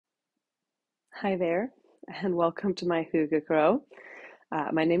Hi there, and welcome to my Hygge Grow.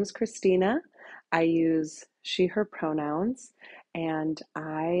 My name is Christina. I use she, her pronouns, and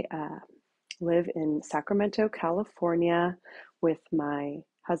I live in Sacramento, California with my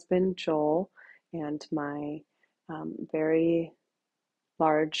husband, Joel, and my very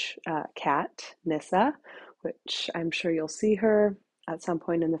large cat, Nissa, which I'm sure you'll see her at some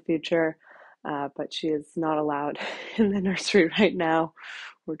point in the future, but she is not allowed in the nursery right now.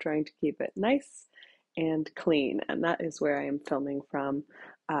 We're trying to keep it nice and clean, and that is where I am filming from.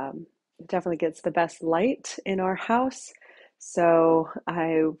 It definitely gets the best light in our house, so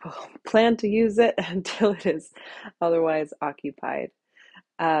I will plan to use it until it is otherwise occupied.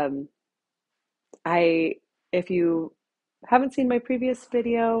 Um, I, if you haven't seen my previous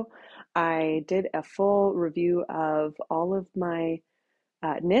video, I did a full review of all of my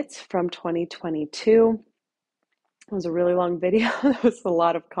knits from 2022. It was a really long video. It was a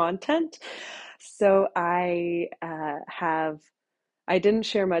lot of content. So I didn't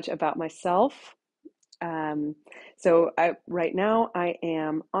share much about myself. Right now I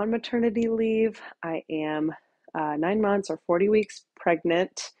am on maternity leave. I am 9 months or 40 weeks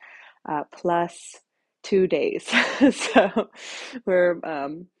pregnant, plus 2 days. So we're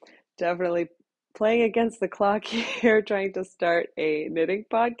definitely playing against the clock here, trying to start a knitting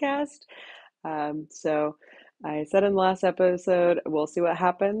podcast. So I said in the last episode, we'll see what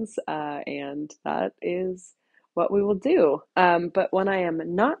happens, and that is what we will do. But when I am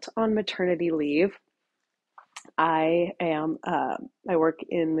not on maternity leave, I work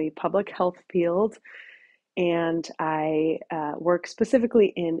in the public health field, and I work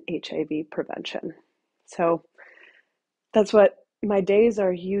specifically in HIV prevention. So that's what my days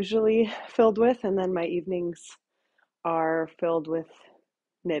are usually filled with, and then my evenings are filled with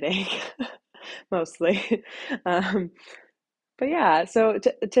knitting mostly. Um, but yeah, so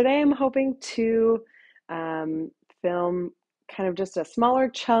today I'm hoping to um, film kind of just a smaller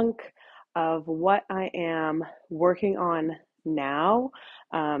chunk of what I am working on now.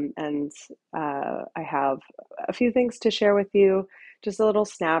 And I have a few things to share with you, just a little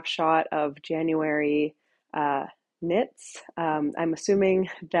snapshot of January knits. I'm assuming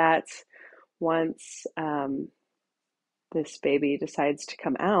that once this baby decides to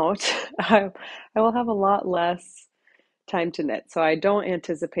come out, I will have a lot less time to knit. So I don't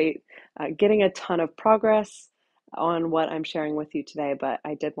anticipate getting a ton of progress on what I'm sharing with you today, but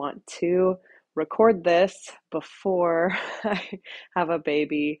I did want to record this before I have a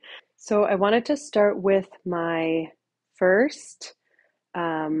baby. So I wanted to start with my first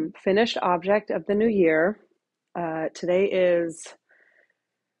finished object of the new year. Today is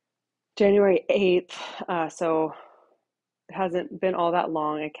January 8th, so it hasn't been all that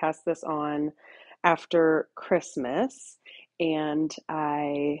long. I cast this on after Christmas, and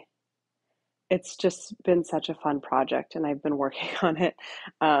it's just been such a fun project, and I've been working on it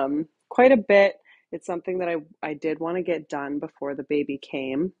quite a bit. It's something that I did want to get done before the baby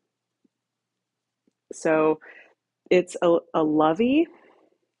came. So it's a Lovey,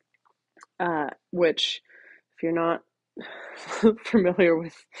 which, if you're not familiar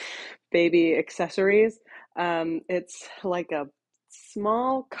with baby accessories, it's like a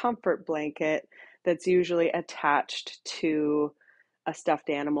small comfort blanket that's usually attached to a stuffed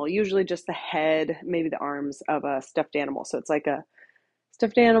animal, usually just the head, maybe the arms of a stuffed animal. So it's like a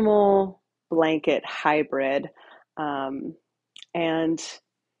stuffed animal blanket hybrid. Um, and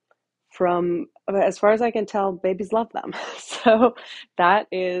from as far as I can tell, babies love them. So that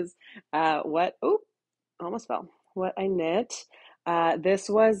is almost fell, what I knit. This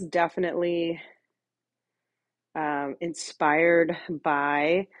was definitely inspired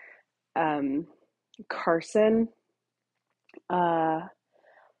by um, Carson uh,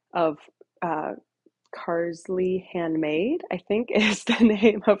 of Carsley Handmade, I think is the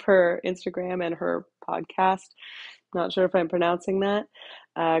name of her Instagram and her podcast. Not sure if I'm pronouncing that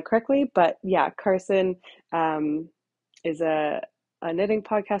correctly, but yeah, Carson is a knitting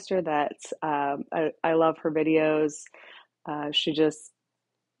podcaster that I love her videos. She just,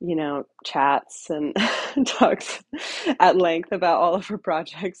 chats and talks at length about all of her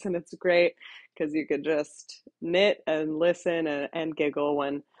projects, and it's great because you could just knit and listen and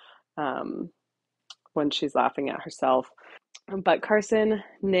giggle um, when she's laughing at herself. But Carson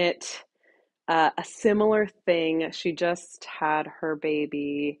knit a similar thing. She just had her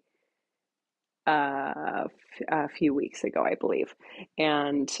baby a few weeks ago, I believe,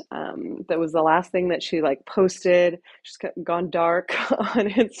 and that was the last thing that she like posted. She's gone dark on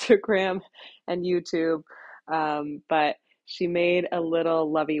Instagram and YouTube, but she made a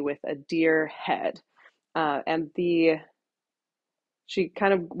little Lovey with a deer head, and she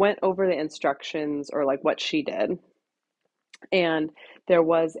kind of went over the instructions or like what she did. And there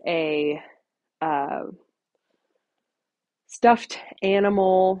was a uh, stuffed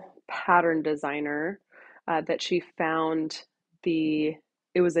animal pattern designer that she found the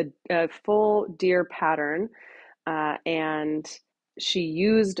it was a full deer pattern, and she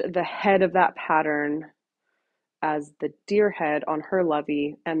used the head of that pattern as the deer head on her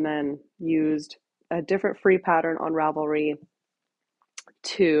Lovey, and then used a different free pattern on Ravelry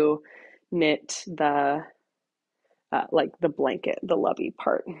to knit the like the blanket, the Lovey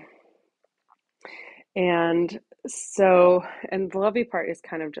part. And so, and the Lovey part is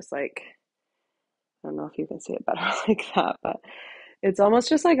kind of just like, I don't know if you can see it better like that, but it's almost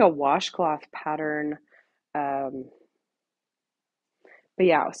just like a washcloth pattern. Um, but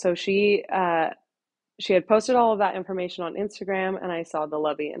yeah, so she had posted all of that information on Instagram, and I saw the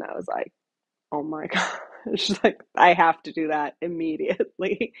Lovey, and I was like, oh my gosh, like I have to do that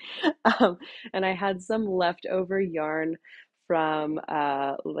immediately. Um, and I had some leftover yarn from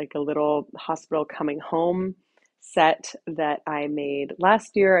like a little hospital coming home set that I made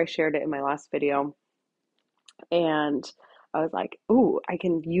last year. I shared it in my last video, and I was like, "Ooh, I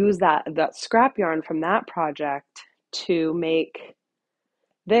can use that scrap yarn from that project to make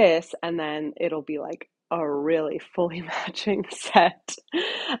this, and then it'll be like a really fully matching set."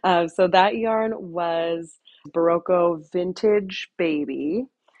 So that yarn was Barocco Vintage Baby,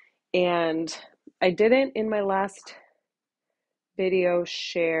 and I didn't in my last video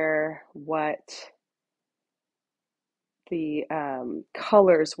share what the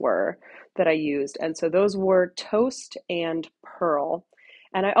colors were that I used. And so those were Toast and Pearl.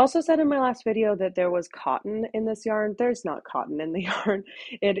 And I also said in my last video that there was cotton in this yarn. There's not cotton in the yarn.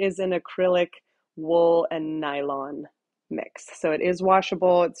 It is an acrylic, wool, and nylon mix. So it is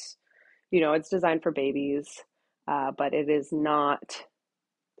washable. It's, it's designed for babies, but it is not,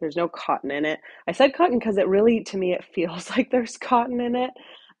 there's no cotton in it. I said cotton because it really, to me, it feels like there's cotton in it.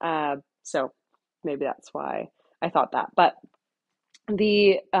 So maybe that's why I thought that. But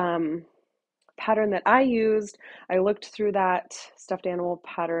the pattern that I used, I looked through that stuffed animal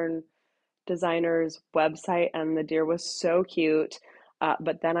pattern designer's website, and the deer was so cute.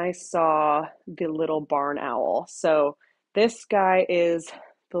 But then I saw the little barn owl. So this guy is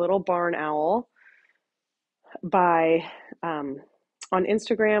the little barn owl by on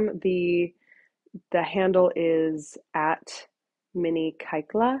Instagram. The handle is at Mini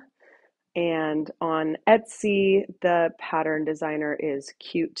Kaikla. And on Etsy, the pattern designer is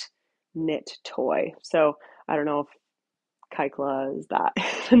Cute Knit Toy. So I don't know if Kaikla is that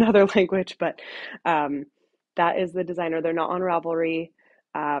in another language, but that is the designer. They're not on Ravelry,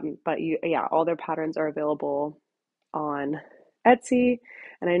 but yeah, all their patterns are available on Etsy.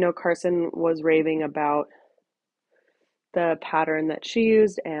 And I know Carson was raving about the pattern that she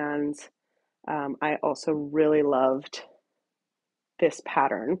used, and I also really loved this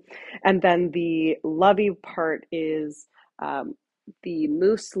pattern. And then the Lovey part is the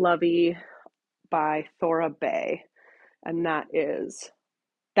Moose Lovey by Thora Bay, and that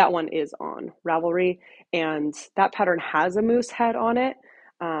one is on Ravelry, and that pattern has a moose head on it,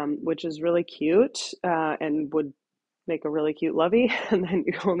 which is really cute, and would make a really cute Lovey. And then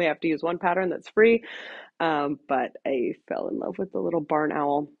you only have to use one pattern that's free. But I fell in love with the little barn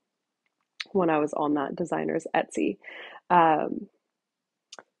owl when I was on that designer's Etsy. Um,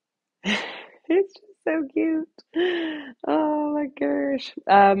 it's just so cute. Oh my gosh.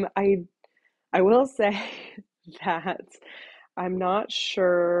 I will say that I'm not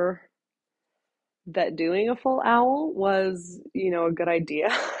sure that doing a full owl was, a good idea.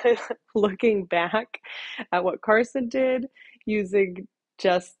 Looking back at what Carson did using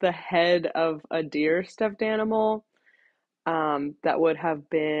just the head of a deer stuffed animal, that would have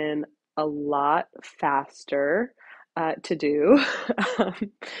been a lot faster to do.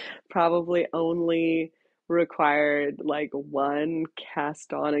 Um, Probably only required like one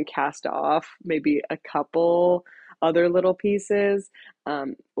cast on and cast off, maybe a couple other little pieces.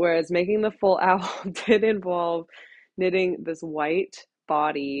 Whereas making the full owl did involve knitting this white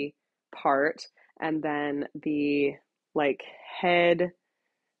body part, and then the like head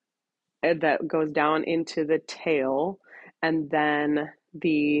that goes down into the tail, and then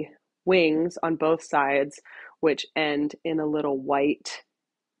the wings on both sides, which end in a little white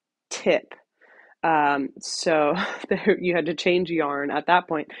tip. So there, you had to change yarn at that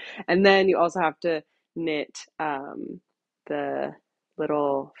point. And then you also have to knit the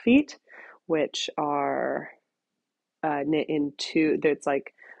little feet, which are knit in two, it's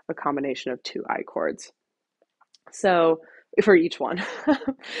like a combination of two I cords. So for each one.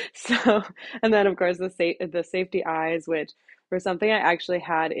 So, and then of course the safety eyes, which for something I actually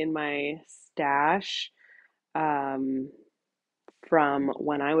had in my stash um, from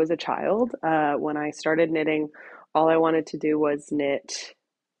when I was a child. When I started knitting, all I wanted to do was knit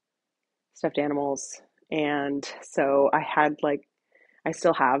stuffed animals. And so I had like, I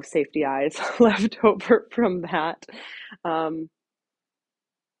still have safety eyes left over from that. Um,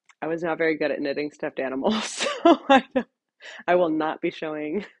 I was not very good at knitting stuffed animals, so I will not be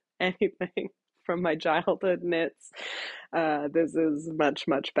showing anything from my childhood knits. This is much,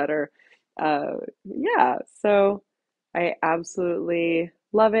 much better. Yeah, so I absolutely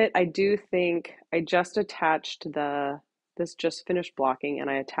love it. I do think I just attached this just finished blocking and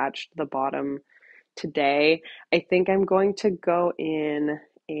I attached the bottom today. I think I'm going to go in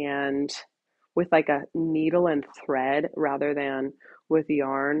and with like a needle and thread rather than with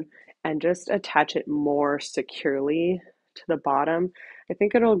yarn and just attach it more securely to the bottom. I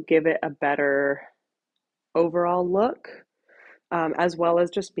think it'll give it a better overall look, as well as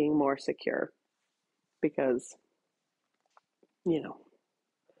just being more secure because, you know,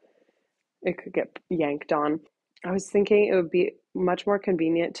 it could get yanked on. I was thinking it would be much more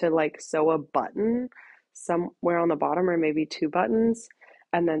convenient to like sew a button somewhere on the bottom or maybe two buttons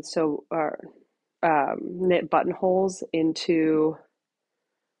and then sew or knit buttonholes into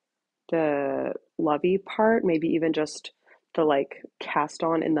the Lovey part, maybe even just the like cast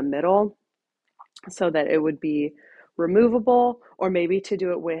on in the middle so that it would be removable, or maybe to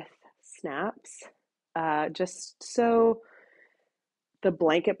do it with snaps, just so the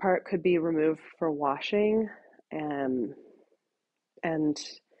blanket part could be removed for washing, and and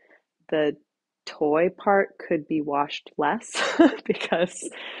the toy part could be washed less because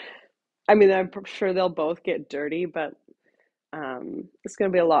I mean I'm sure they'll both get dirty, but it's going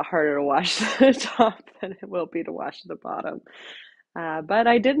to be a lot harder to wash the top than it will be to wash the bottom. But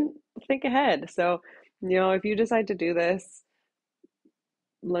I didn't think ahead. So, if you decide to do this,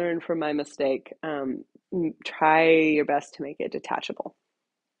 learn from my mistake. Try your best to make it detachable.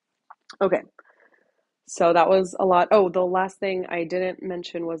 Okay, so that was a lot. Oh, the last thing I didn't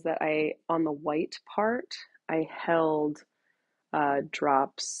mention was that on the white part, I held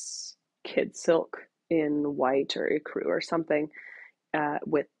Drops Kid Silk in white or ecru or something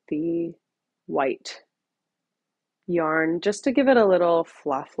with the white yarn just to give it a little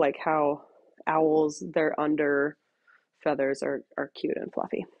fluff, like how owls, their under feathers are cute and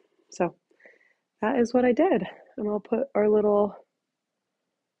fluffy. So that is what I did. And I'll put our little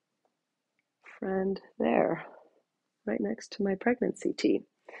friend there right next to my pregnancy tea.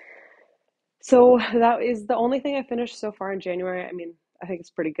 So that is the only thing I finished so far in January. I mean, I think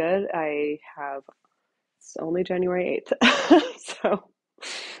it's pretty good. It's only January 8th. So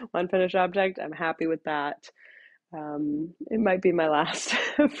one finished object. I'm happy with that. It might be my last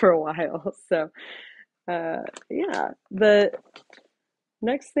for a while. So, yeah, the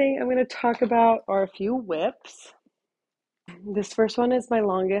next thing I'm going to talk about are a few whips. This first one is my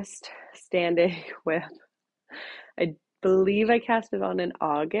longest standing whip. I believe I cast it on in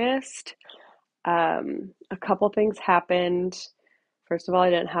August. A couple things happened. First of all, I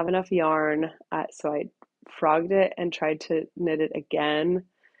didn't have enough yarn, so I frogged it and tried to knit it again,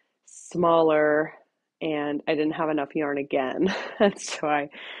 smaller, and I didn't have enough yarn again. And so I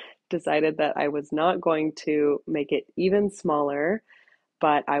decided that I was not going to make it even smaller,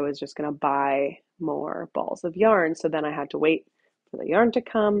 but I was just going to buy more balls of yarn. So then I had to wait for the yarn to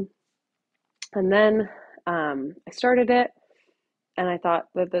come. And then I started it, and I thought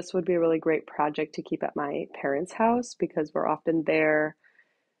that this would be a really great project to keep at my parents' house because we're often there.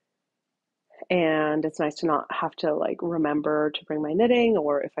 And it's nice to not have to like remember to bring my knitting,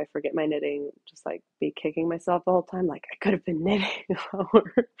 or if I forget my knitting, just like be kicking myself the whole time. Like I could have been knitting or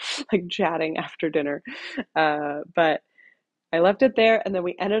like chatting after dinner. But I left it there, and then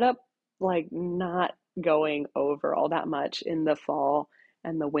we ended up like not going over all that much in the fall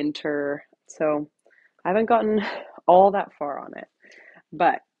and the winter. So I haven't gotten all that far on it,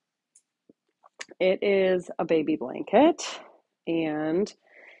 but it is a baby blanket, and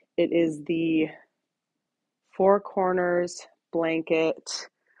it is the Four Corners blanket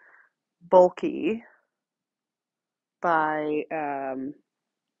bulky by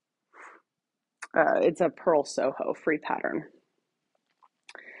it's a Pearl Soho free pattern.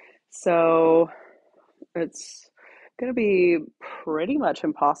 So it's going to be pretty much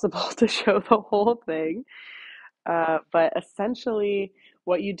impossible to show the whole thing. But essentially,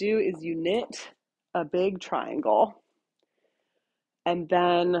 what you do is you knit a big triangle. And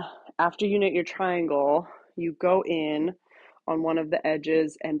then after you knit your triangle, you go in on one of the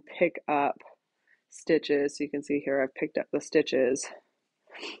edges and pick up stitches. So you can see here I've picked up the stitches.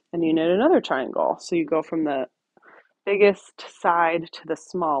 And you knit another triangle. So you go from the biggest side to the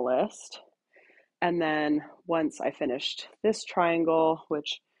smallest. And then once I finished this triangle,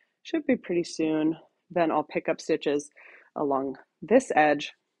 which should be pretty soon, then I'll pick up stitches along this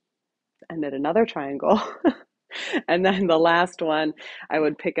edge and knit another triangle. And then the last one, I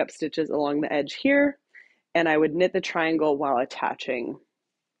would pick up stitches along the edge here, and I would knit the triangle while attaching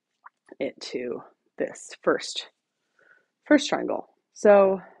it to this first triangle.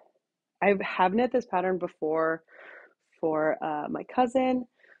 So I have knit this pattern before for my cousin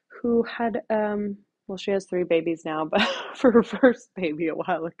who had, well, she has 3 babies now, but for her first baby a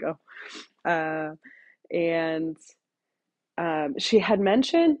while ago. And she had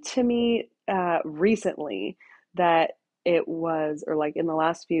mentioned to me recently that it was, or like in the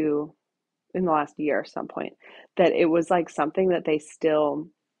last year, at some point, that it was like something that they still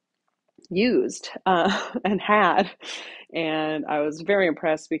used and had. And I was very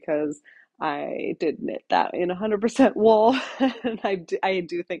impressed because I did knit that in 100% wool, and I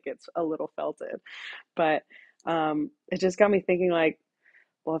do think it's a little felted, but it just got me thinking like,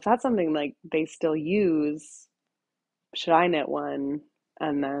 well, if that's something like they still use, should I knit one?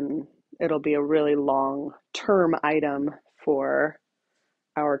 And then it'll be a really long term item for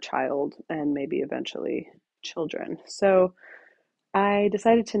our child and maybe eventually children. So I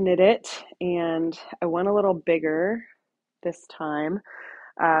decided to knit it, and I went a little bigger this time.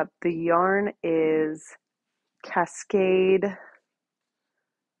 The yarn is Cascade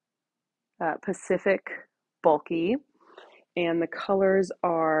Pacific Bulky, and the colors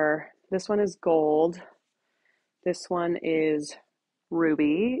are, this one is gold, this one is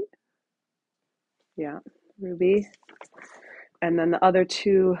ruby, yeah, ruby, and then the other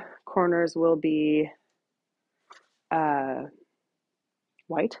 2 corners will be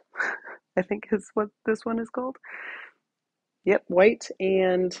white, I think is what this one is called. Yep, white,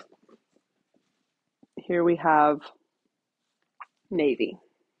 and here we have navy.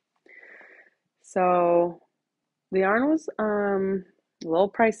 So the yarn was a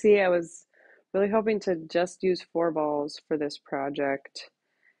little pricey. I was really hoping to just use 4 balls for this project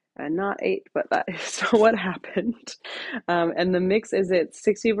and not 8, but that is what happened. And the mix is it's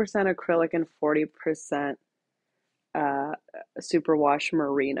 60% acrylic and 40% superwash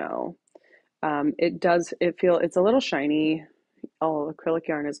merino. It's a little shiny. All acrylic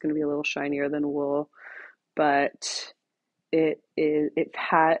yarn is going to be a little shinier than wool, but it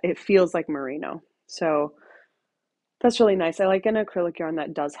feels like merino. So that's really nice. I like an acrylic yarn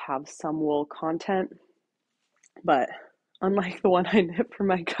that does have some wool content, but unlike the one I knit for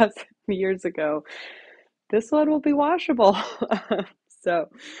my cousin years ago, this one will be washable. So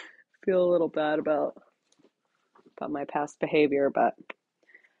I feel a little bad about my past behavior, but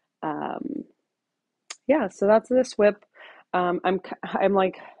yeah, so that's this whip. I'm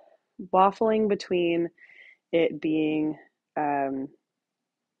like waffling between it being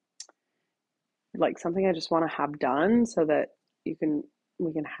like something I just want to have done so that we can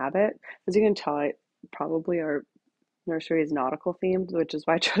have it. As you can tell, probably our nursery is nautical themed, which is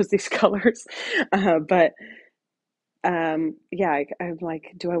why I chose these colors. But yeah, I'm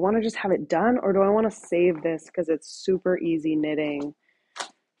like, do I want to just have it done, or do I want to save this because it's super easy knitting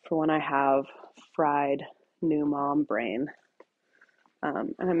for when I have fried new mom brain?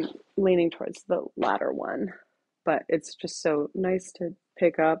 And I'm leaning towards the latter one, but it's just so nice to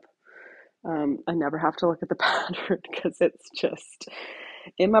pick up. I never have to look at the pattern because it's just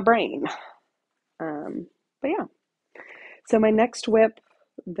in my brain. But yeah, so my next whip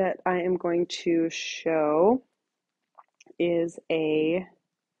that I am going to show is it's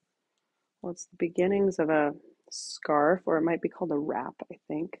the beginnings of a scarf, or it might be called a wrap, I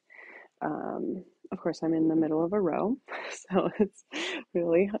think. Of course, I'm in the middle of a row, so it's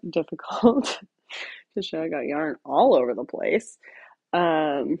really difficult to show. I got yarn all over the place.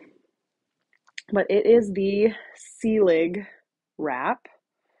 But it is the Seelig wrap.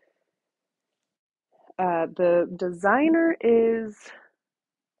 The designer is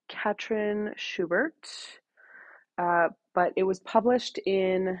Katrin Schubert, but it was published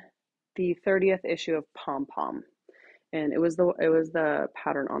in the 30th issue of Pom Pom, and it was the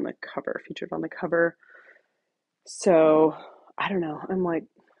pattern on the cover, featured on the cover. So I don't know, I'm like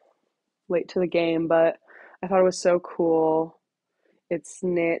late to the game, but I thought it was so cool. It's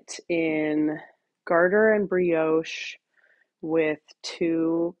knit in garter and brioche with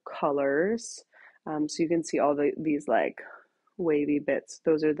 2 colors. So you can see all these like wavy bits.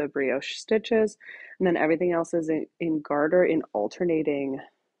 Those are the brioche stitches. And then everything else is in garter in alternating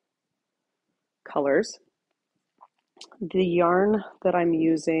colors. The yarn that I'm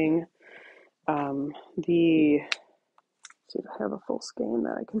using, let's see if I have a full skein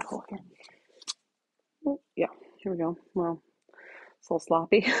that I can pull here. Oh, yeah. Here we go. Well, it's a little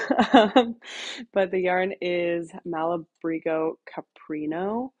sloppy. But the yarn is Malabrigo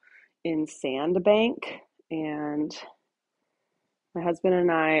Caprino in Sandbank. And my husband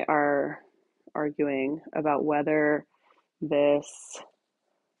and I are arguing about whether this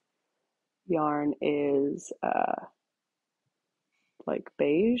yarn is like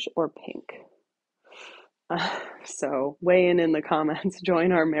beige or pink. So weigh in the comments,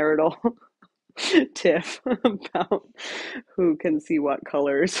 join our marital tiff about who can see what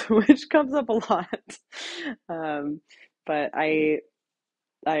colors, which comes up a lot. But I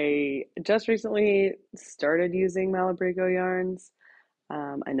just recently started using Malabrigo yarns.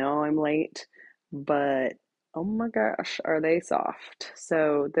 I know I'm late, but oh my gosh, are they soft.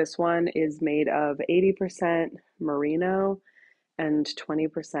 So this one is made of 80% merino and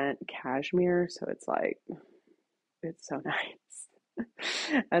 20% cashmere, so it's so nice.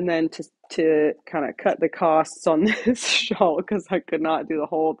 And then to kind of cut the costs on this shawl, because I could not do the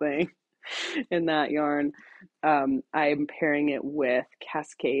whole thing in that yarn, I'm pairing it with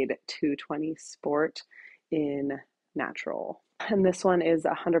Cascade 220 Sport in natural. And this one is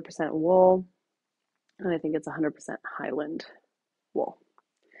 100% wool, and I think it's 100% Highland wool.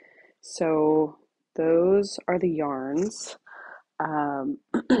 So those are the yarns. Um,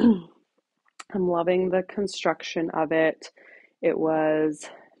 I'm loving the construction of it. It was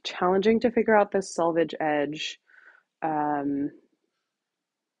challenging to figure out the selvage edge, but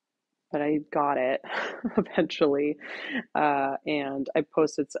I got it eventually. And I put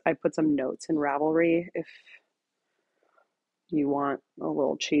some notes in Ravelry if you want a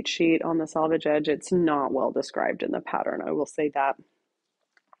little cheat sheet on the selvage edge. It's not well described in the pattern, I will say that.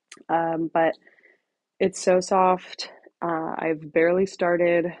 But it's so soft. I've barely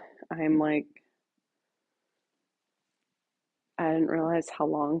started. I'm like, I didn't realize how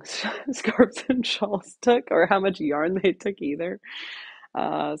long scarves and shawls took or how much yarn they took either.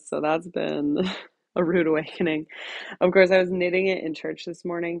 So that's been a rude awakening. Of course, I was knitting it in church this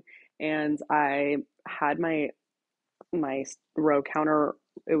morning, and I had my row counter,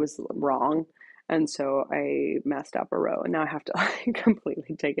 it was wrong, and so I messed up a row, and now I have to like,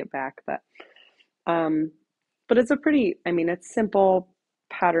 completely take it back. Um, but it's a pretty, I mean, it's simple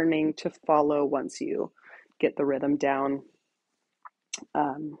patterning to follow once you get the rhythm down.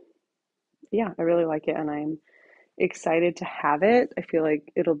 Um, yeah, I really like it, and I'm excited to have it. I feel like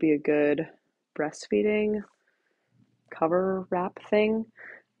it'll be a good breastfeeding cover wrap thing.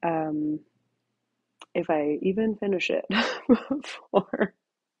 Um, if I even finish it before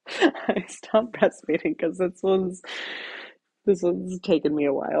I stop breastfeeding, because this one's taken me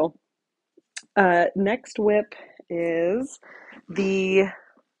a while. Next whip is the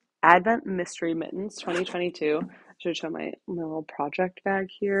Advent Mystery Mittens 2022. I should show my little project bag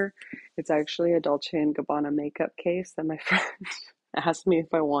here. It's actually a Dolce & Gabbana makeup case that my friend asked me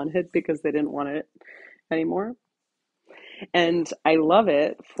if I wanted because they didn't want it anymore. And I love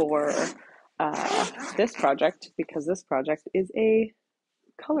it for this project because this project is a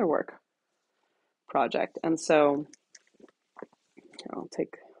color work project. And so I'll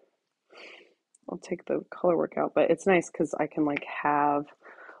take the color work out, but it's nice because I can like have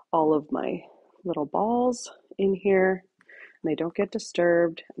all of my little balls in here and they don't get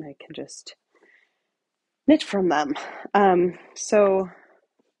disturbed and I can just knit from them. So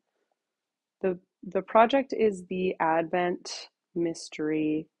the project is the Advent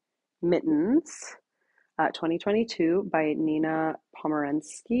Mystery Mittens 2022 by Nina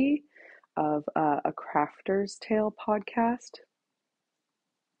Pomerensky of a Crafter's Tale podcast.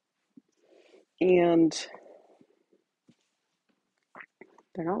 And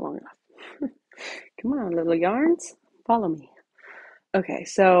they're not long enough. Come on, little yarns, follow me. Okay,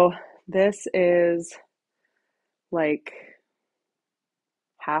 so this is like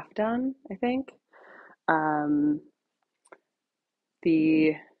half done, I think. Um,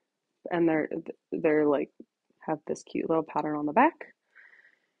 the and they're like have this cute little pattern on the back,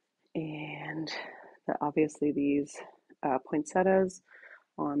 and obviously these poinsettias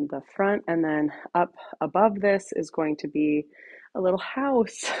on the front, and then up above this is going to be a little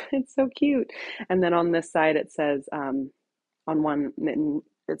house. It's so cute. And then on this side it says on one mitten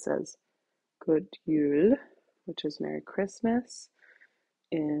it says Good Jul, which is Merry Christmas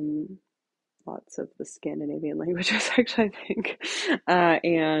in lots of the Scandinavian languages, actually, I think.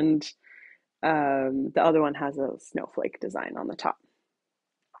 And the other one has a snowflake design on the top.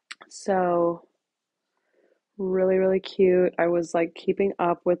 So really, really cute. I was like keeping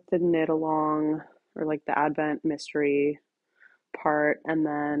up with the knit along or like the Advent mystery part, and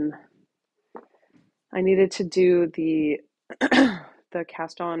then I needed to do the the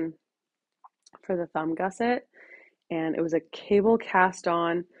cast on for the thumb gusset, and it was a cable cast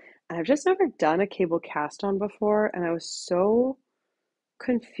on. And I've just never done a cable cast on before, and I was so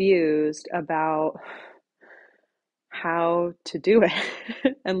confused about how to do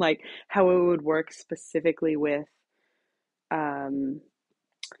it and like how it would work specifically with um,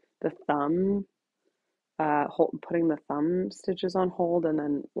 the thumb, putting the thumb stitches on hold and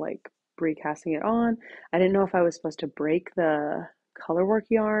then like recasting it on. I didn't know if I was supposed to break the colorwork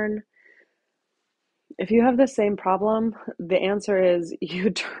yarn. If you have the same problem, the answer is you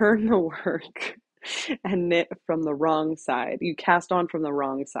turn the work and knit from the wrong side. You cast on from the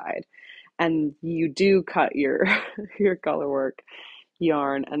wrong side, and you do cut your your colorwork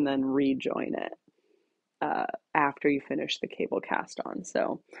yarn and then rejoin it after you finish the cable cast on.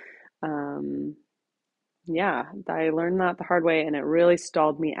 So, um, yeah, I learned that the hard way, and it really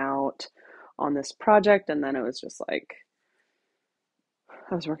stalled me out on this project. And then it was just like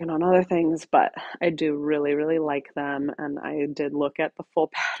I was working on other things, but I do really, really like them. And I did look at the full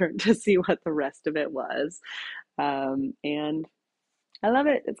pattern to see what the rest of it was. And I love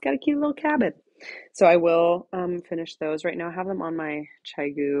it. It's got a cute little cabin. So I will finish those. Right now I have them on my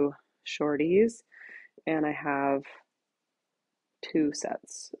Chaigu shorties, and I have two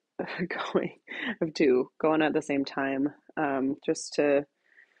sets going of two going at the same time, just to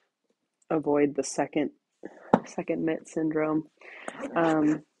avoid the second mitt syndrome.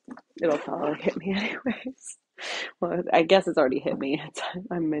 Um, it'll probably hit me anyways. Well, I guess it's already hit me.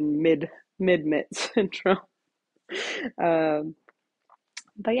 I'm in mid mitt syndrome. Um,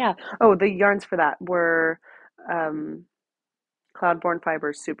 but yeah. Oh, the yarns for that were um, Cloudborne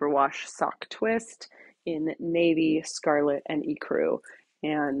Fibers Superwash Sock Twist in navy, scarlet, and ecru.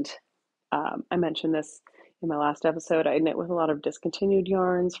 And I mentioned this in my last episode. I knit with a lot of discontinued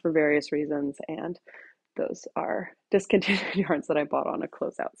yarns for various reasons, and those are discontinued yarns that I bought on a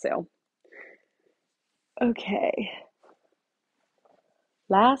closeout sale. Okay,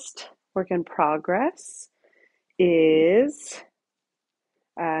 last work in progress is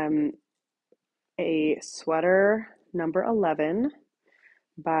um, a sweater number 11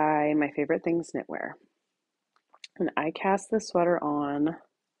 by My Favorite Things Knitwear. And I cast the sweater on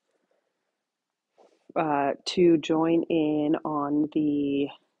to join in on the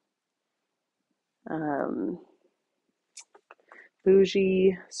um,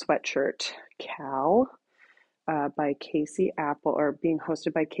 Bougie Sweatshirt Cal by Casey Apple, or being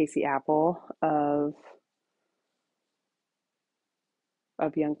hosted by Casey Apple of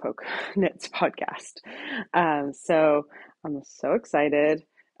Young Folk Knits podcast. So I'm so excited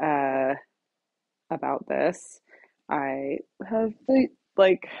about this. I have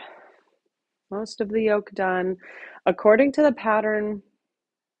like most of the yoke done. According to the pattern,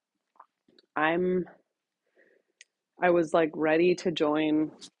 I was like ready to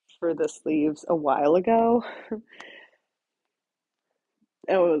join for the sleeves a while ago.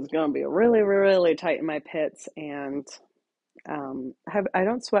 It was gonna be really, really tight in my pits, and I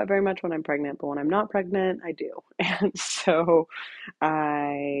don't sweat very much when I'm pregnant, but when I'm not pregnant, I do. And so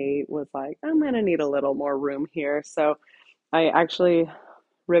I was like, I'm gonna need a little more room here. So I actually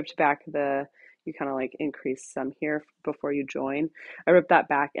ripped back you kind of like increase some here before you join. I ripped that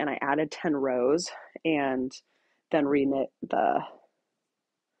back and I added 10 rows and then reknit the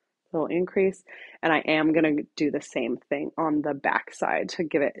little increase. And I am going to do the same thing on the back side to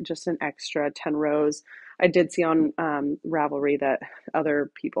give it just an extra 10 rows. I did see on Ravelry that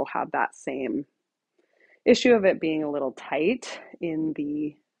other people have that same issue of it being a little tight in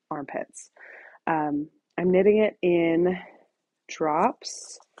the armpits. I'm knitting it in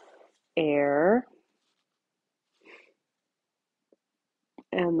Drops Air,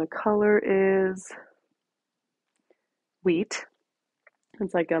 and the color is Wheat.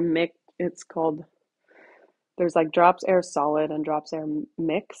 It's like a mix. It's called, there's like Drops Air Solid and Drops Air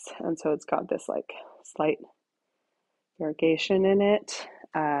Mix, and so it's got this like slight variegation in it.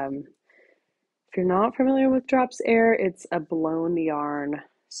 If you're not familiar with Drops Air, it's a blown yarn.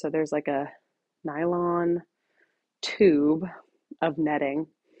 So there's like a nylon tube of netting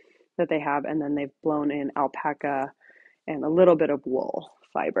that they have, and then they've blown in alpaca and a little bit of wool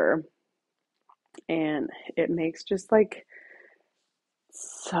fiber. And it makes just like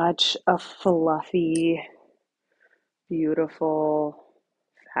such a fluffy, beautiful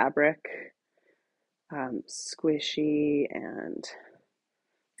fabric, squishy, and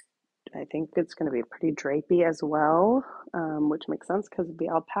I think it's going to be pretty drapey as well, which makes sense because of the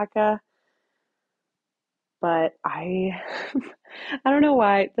alpaca. But I don't know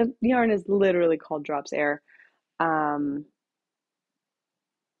why the yarn is literally called Drops Air. Um,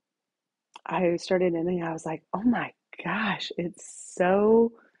 I started knitting, I was like, oh my gosh, it's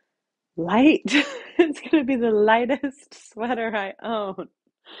so light. It's gonna be the lightest sweater I own.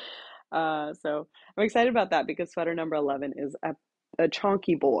 So I'm excited about that because sweater number 11 is a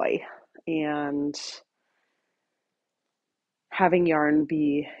chonky boy, and having yarn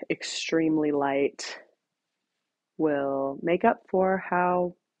be extremely light will make up for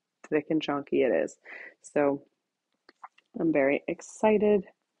how thick and chunky it is. So I'm very excited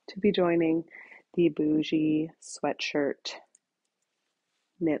to be joining the Bougie Sweatshirt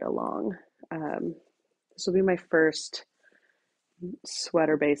knit along. This will be my first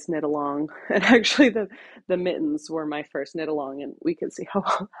sweater based knit along, and actually the mittens were my first knit along, and we could see how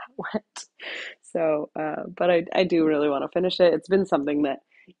well that went. So but I do really want to finish it. It's been something that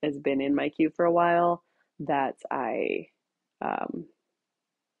has been in my queue for a while that I um,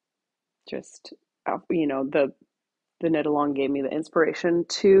 just the knit along gave me the inspiration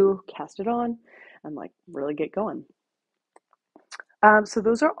to cast it on and like really get going. So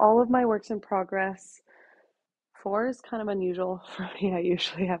those are all of my works in progress. Four is kind of unusual for me. I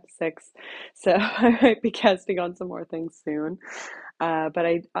usually have six, so I might be casting on some more things soon. But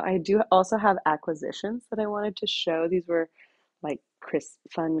I do also have acquisitions that I wanted to show. These were like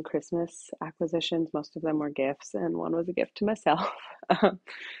fun Christmas acquisitions. Most of them were gifts, and one was a gift to myself.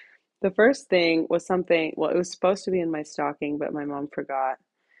 The first thing was something, well, it was supposed to be in my stocking, but my mom forgot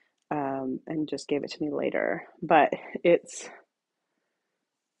and just gave it to me later. But it's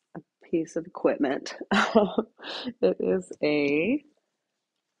a piece of equipment. It is a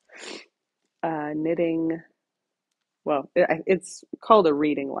knitting, well, it's called a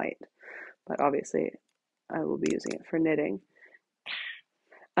reading light, but obviously I will be using it for knitting.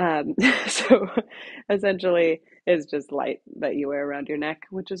 Um, so essentially, it's just light that you wear around your neck,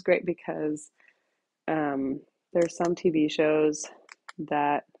 which is great because there's some TV shows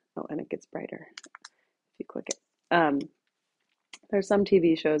that, oh, and it gets brighter if you click it. There's some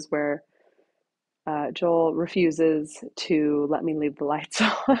TV shows where Joel refuses to let me leave the lights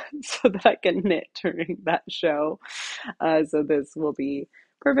on so that I can knit during that show. So this will be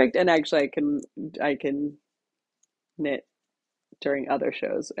perfect, and actually I can knit during other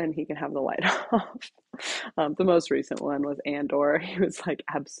shows, and he can have the light off. The most recent one was Andor. He was like,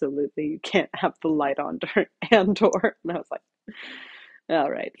 absolutely, you can't have the light on during Andor. And I was like,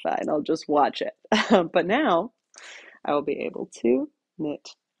 all right, fine, I'll just watch it. But now I will be able to knit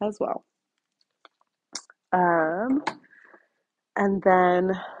as well. Um, and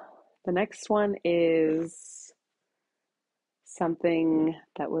then the next one is something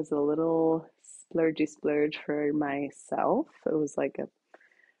that was a little splurge for myself. It was like a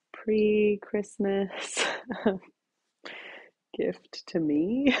pre-Christmas gift to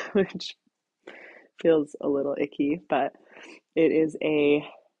me, which feels a little icky, but it is a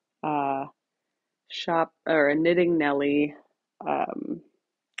shop or a Knitting Nelly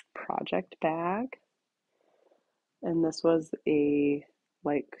project bag. And this was a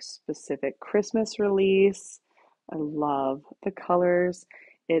like specific Christmas release. I love the colors.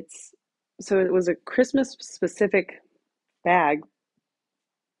 It's so it was a Christmas specific bag,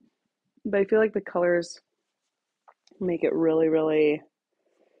 but I feel like the colors make it really, really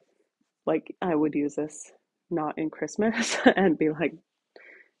like I would use this not in Christmas and be like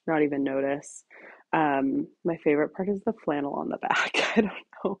not even notice. My favorite part is the flannel on the back. I don't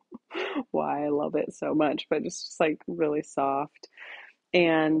know why I love it so much, but it's just like really soft.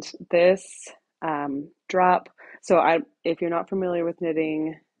 And this drop, so if you're not familiar with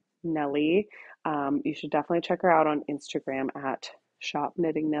Knitting Nelly, you should definitely check her out on Instagram at Shop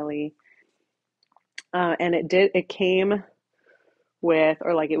Knitting Nelly. And it came with,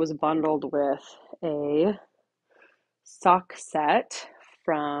 or like it was bundled with a sock set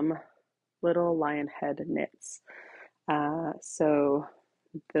from Little Lionhead Knits. So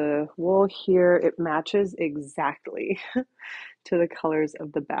the wool here, it matches exactly to the colors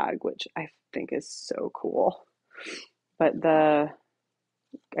of the bag, which I think is so cool. But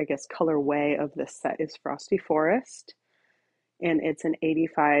I guess, colorway of this set is Frosty Forest, and it's an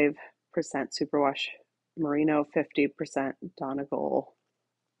 85% superwash merino, 50% Donegal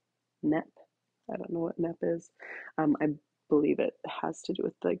nep. I don't know what nep is. I believe it has to do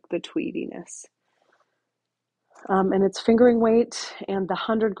with like the tweediness. And it's fingering weight, and the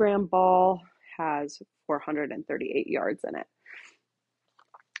 100-gram ball has 438 yards in it.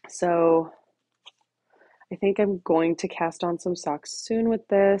 So I think I'm going to cast on some socks soon with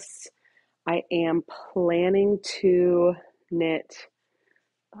this. I am planning to knit,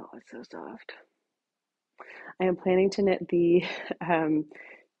 oh, it's so soft. I am planning to knit the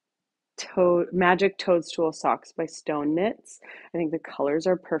Magic Toadstool Socks by Stone Knits. I think the colors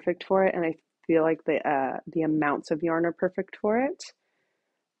are perfect for it, and I feel like the amounts of yarn are perfect for it.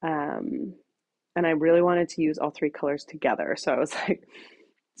 Um, and I really wanted to use all three colors together. So I was like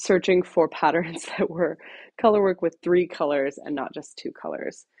searching for patterns that were color work with three colors and not just two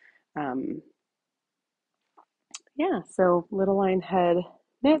colors. Um, yeah, so Little Lion Head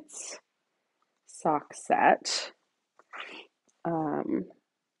knits, sock set. Um,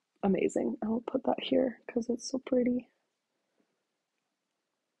 Amazing. I will put that here because it's so pretty.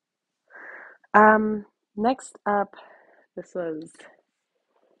 Um, Next up, this was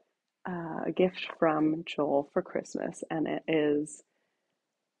a gift from Joel for Christmas, and it is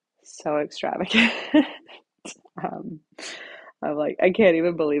so extravagant. um, I'm like, I can't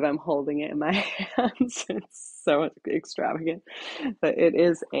even believe I'm holding it in my hands. It's so extravagant. But it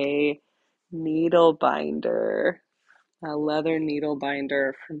is a needle binder, a leather needle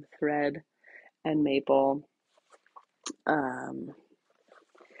binder from Thread and Maple. Um,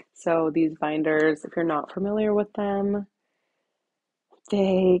 so these binders, if you're not familiar with them,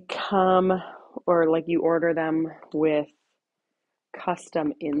 they come or like you order them with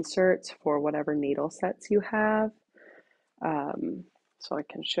custom inserts for whatever needle sets you have. Um, so I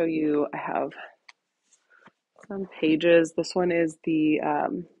can show you, I have some pages. This one is the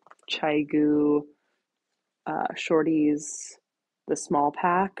Chaigu Shorties, the small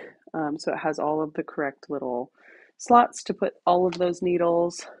pack. So it has all of the correct little slots to put all of those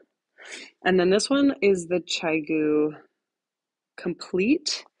needles. And then this one is the Chaigu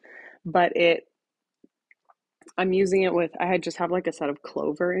Complete, but I'm using it with, I had just have like a set of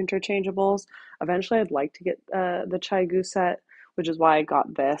Clover interchangeables. Eventually I'd like to get the Chaigu set, which is why I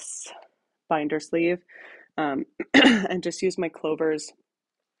got this binder sleeve, and just use my Clovers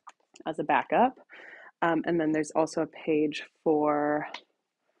as a backup. And then there's also a page for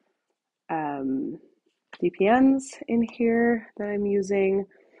DPNs in here that I'm using.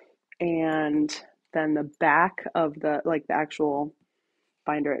 And then the back of the, like the actual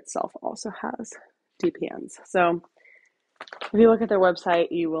binder itself also has DPNs. So if you look at their website,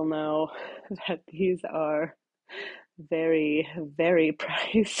 you will know that these are very, very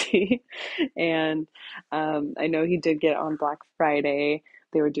pricey. And I know he did get on Black Friday.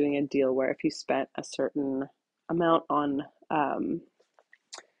 They were doing a deal where if you spent a certain amount on the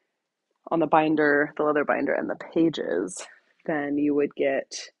binder, the leather binder, and the pages, then you would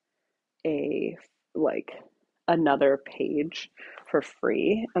get a like another page for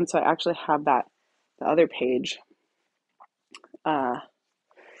free. And so I actually have that the other page uh,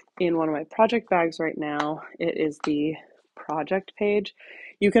 in one of my project bags right now. It is the project page.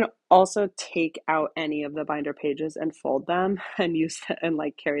 You can also take out any of the binder pages and fold them and use and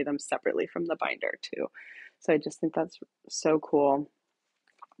like carry them separately from the binder too. So I just think that's so cool.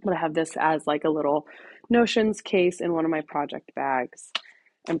 But I have this as like a little notions case in one of my project bags.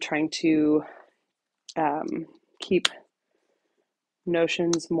 I'm trying to keep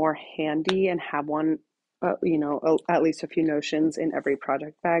notions more handy and have one, at least a few notions in every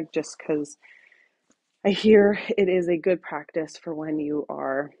project bag, just because I hear it is a good practice for when you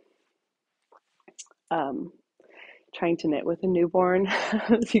are um, trying to knit with a newborn.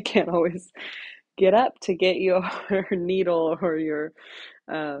 You can't always get up to get your needle or your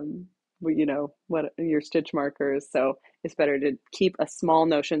what your stitch markers. So it's better to keep a small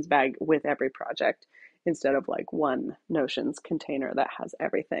notions bag with every project instead of like one notions container that has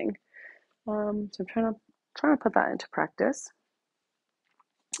everything. So I'm trying to put that into practice.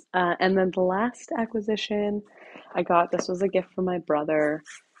 And then the last acquisition I got, this was a gift from my brother.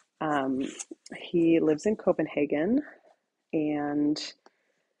 Um, he lives in Copenhagen, and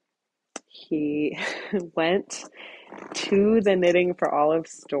he went to the Knitting for Olive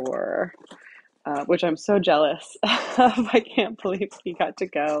store, which I'm so jealous of. I can't believe he got to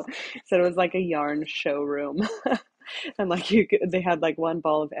go. He said it was like a yarn showroom. And like they had like one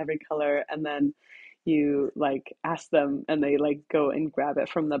ball of every color, and then you like ask them and they like go and grab it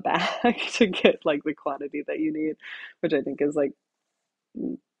from the bag to get like the quantity that you need, which I think is like,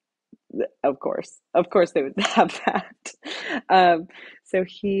 of course they would have that. So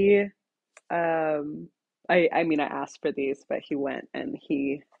he, I mean, I asked for these, but he went and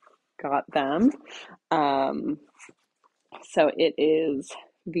he got them. Um, so it is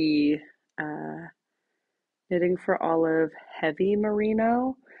the uh, Knitting for Olive heavy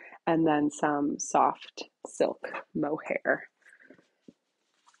merino, and then some soft silk mohair.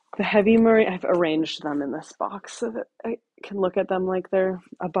 The heavy merino, I've arranged them in this box so that I can look at them like they're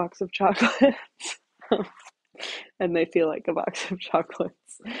a box of chocolates. And they feel like a box of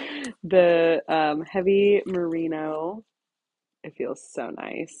chocolates. The heavy merino, it feels so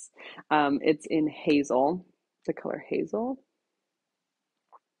nice. It's in hazel, the color hazel.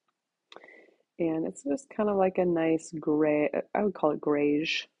 And it's just kind of like a nice gray, I would call it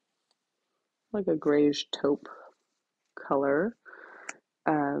grayish like a grayish taupe color.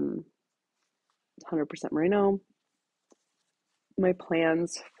 100% merino. My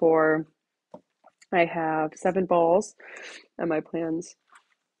plans for, I have 7 balls, and my plans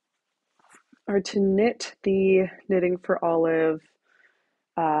are to knit the Knitting for Olive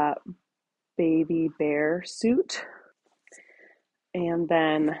uh, baby bear suit. And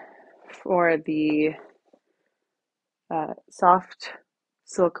then for the soft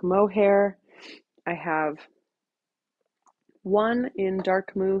silk mohair, I have 1 in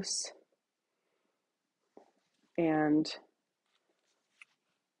dark mousse and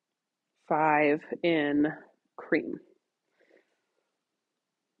 5 in cream.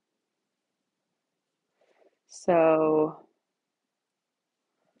 So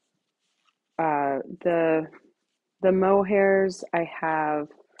the mohairs I have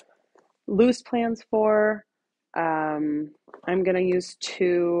loose plans for. I'm gonna use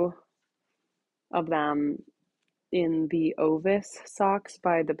 2 of them in the Ovis socks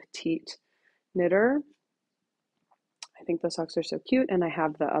by the Petite Knitter. I think those socks are so cute, and I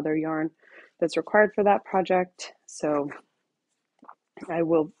have the other yarn that's required for that project. So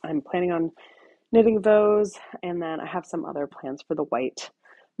I'm planning on knitting those, and then I have some other plans for the white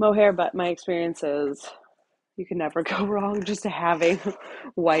mohair, but my experience is you can never go wrong just having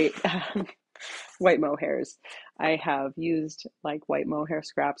white white mohairs. I have used like white mohair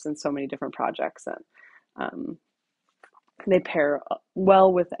scraps in so many different projects, and they pair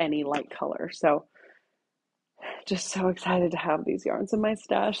well with any light color. So just so excited to have these yarns in my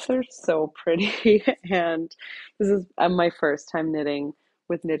stash. They're so pretty. And this is my first time knitting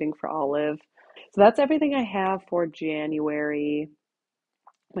with Knitting for Olive. So that's everything I have for January,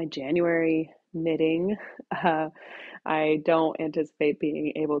 my January knitting. I don't anticipate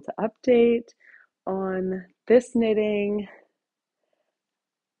being able to update on this knitting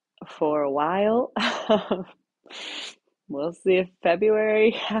for a while. We'll see if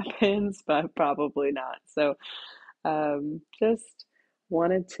February happens, but probably not. So just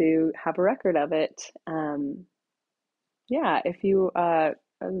wanted to have a record of it. Yeah, if you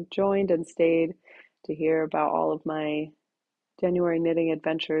joined and stayed to hear about all of my January knitting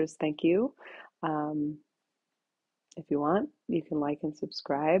adventures, thank you. If you want, you can like and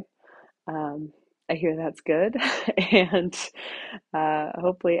subscribe. I hear that's good. And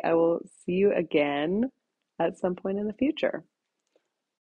hopefully, I will see you again at some point in the future.